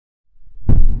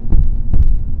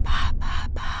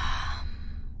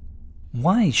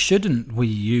Why shouldn't we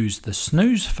use the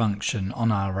snooze function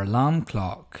on our alarm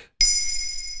clock?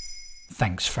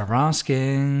 Thanks for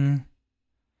asking.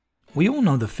 We all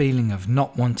know the feeling of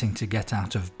not wanting to get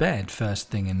out of bed first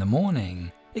thing in the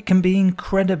morning. It can be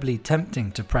incredibly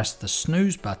tempting to press the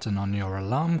snooze button on your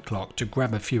alarm clock to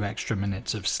grab a few extra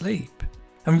minutes of sleep.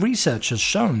 And research has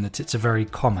shown that it's a very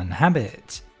common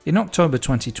habit. In October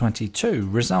 2022,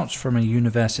 results from a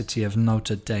University of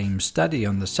Notre Dame study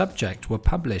on the subject were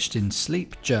published in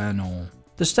Sleep Journal.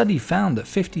 The study found that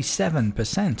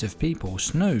 57% of people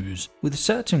snooze, with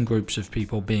certain groups of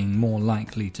people being more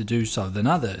likely to do so than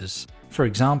others. For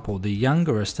example, the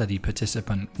younger a study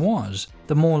participant was,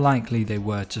 the more likely they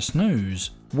were to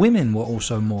snooze. Women were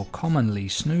also more commonly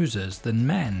snoozers than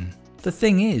men. The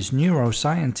thing is,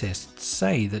 neuroscientists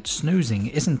say that snoozing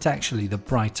isn't actually the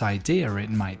bright idea it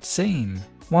might seem.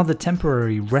 While the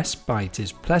temporary respite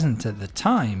is pleasant at the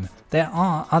time, there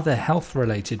are other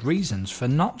health-related reasons for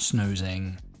not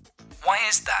snoozing. Why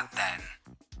is that then?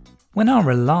 When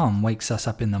our alarm wakes us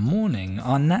up in the morning,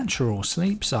 our natural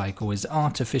sleep cycle is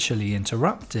artificially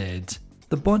interrupted.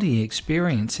 The body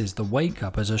experiences the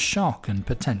wake-up as a shock and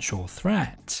potential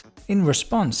threat. In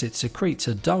response, it secretes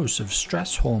a dose of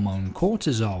stress hormone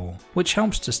cortisol, which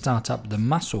helps to start up the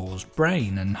muscles,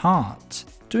 brain, and heart.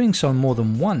 Doing so more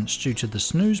than once due to the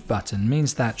snooze button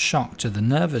means that shock to the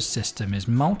nervous system is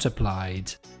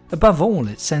multiplied. Above all,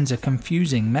 it sends a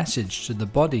confusing message to the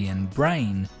body and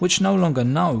brain, which no longer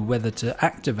know whether to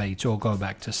activate or go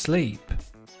back to sleep.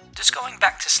 Does going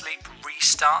back to sleep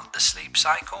restart the sleep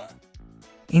cycle?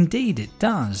 Indeed it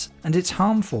does, and it's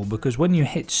harmful because when you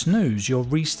hit snooze, you're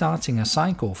restarting a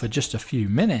cycle for just a few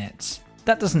minutes.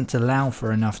 That doesn't allow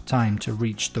for enough time to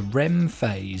reach the REM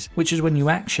phase, which is when you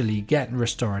actually get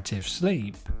restorative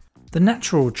sleep. The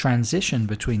natural transition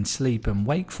between sleep and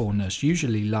wakefulness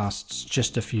usually lasts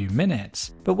just a few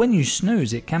minutes, but when you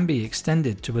snooze it can be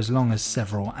extended to as long as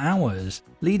several hours,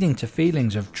 leading to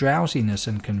feelings of drowsiness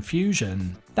and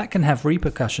confusion. That can have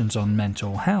repercussions on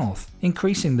mental health,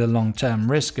 increasing the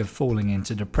long-term risk of falling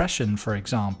into depression, for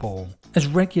example. As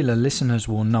regular listeners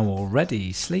will know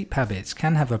already, sleep habits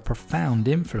can have a profound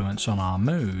influence on our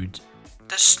mood.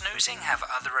 Does snoozing have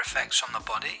other effects on the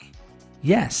body?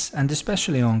 Yes, and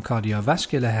especially on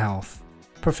cardiovascular health.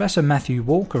 Professor Matthew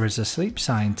Walker is a sleep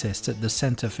scientist at the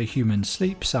Center for Human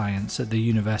Sleep Science at the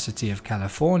University of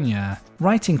California.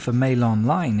 Writing for Mail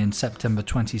Online in September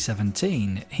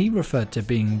 2017, he referred to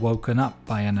being woken up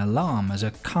by an alarm as a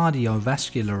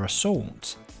cardiovascular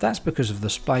assault. That's because of the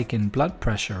spike in blood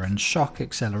pressure and shock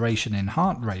acceleration in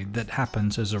heart rate that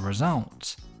happens as a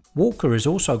result. Walker is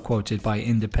also quoted by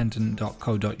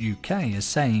independent.co.uk as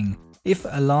saying, "If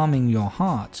alarming your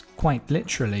heart, quite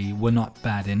literally, were not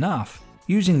bad enough,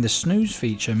 using the snooze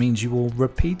feature means you will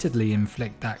repeatedly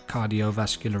inflict that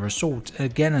cardiovascular assault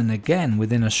again and again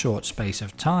within a short space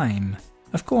of time."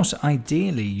 Of course,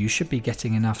 ideally, you should be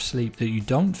getting enough sleep that you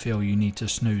don't feel you need to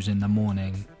snooze in the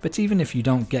morning. But even if you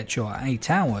don't get your 8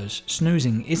 hours,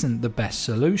 snoozing isn't the best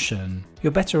solution.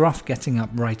 You're better off getting up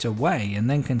right away and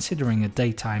then considering a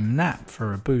daytime nap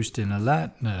for a boost in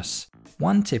alertness.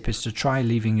 One tip is to try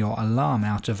leaving your alarm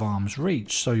out of arm's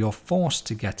reach so you're forced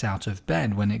to get out of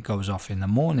bed when it goes off in the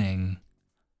morning.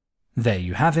 There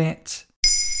you have it.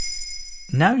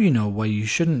 Now you know why you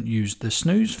shouldn't use the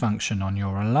snooze function on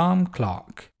your alarm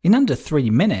clock. In under 3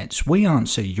 minutes, we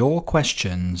answer your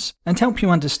questions and help you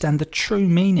understand the true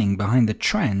meaning behind the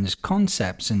trends,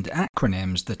 concepts, and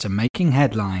acronyms that are making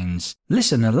headlines.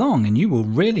 Listen along and you will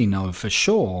really know for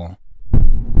sure.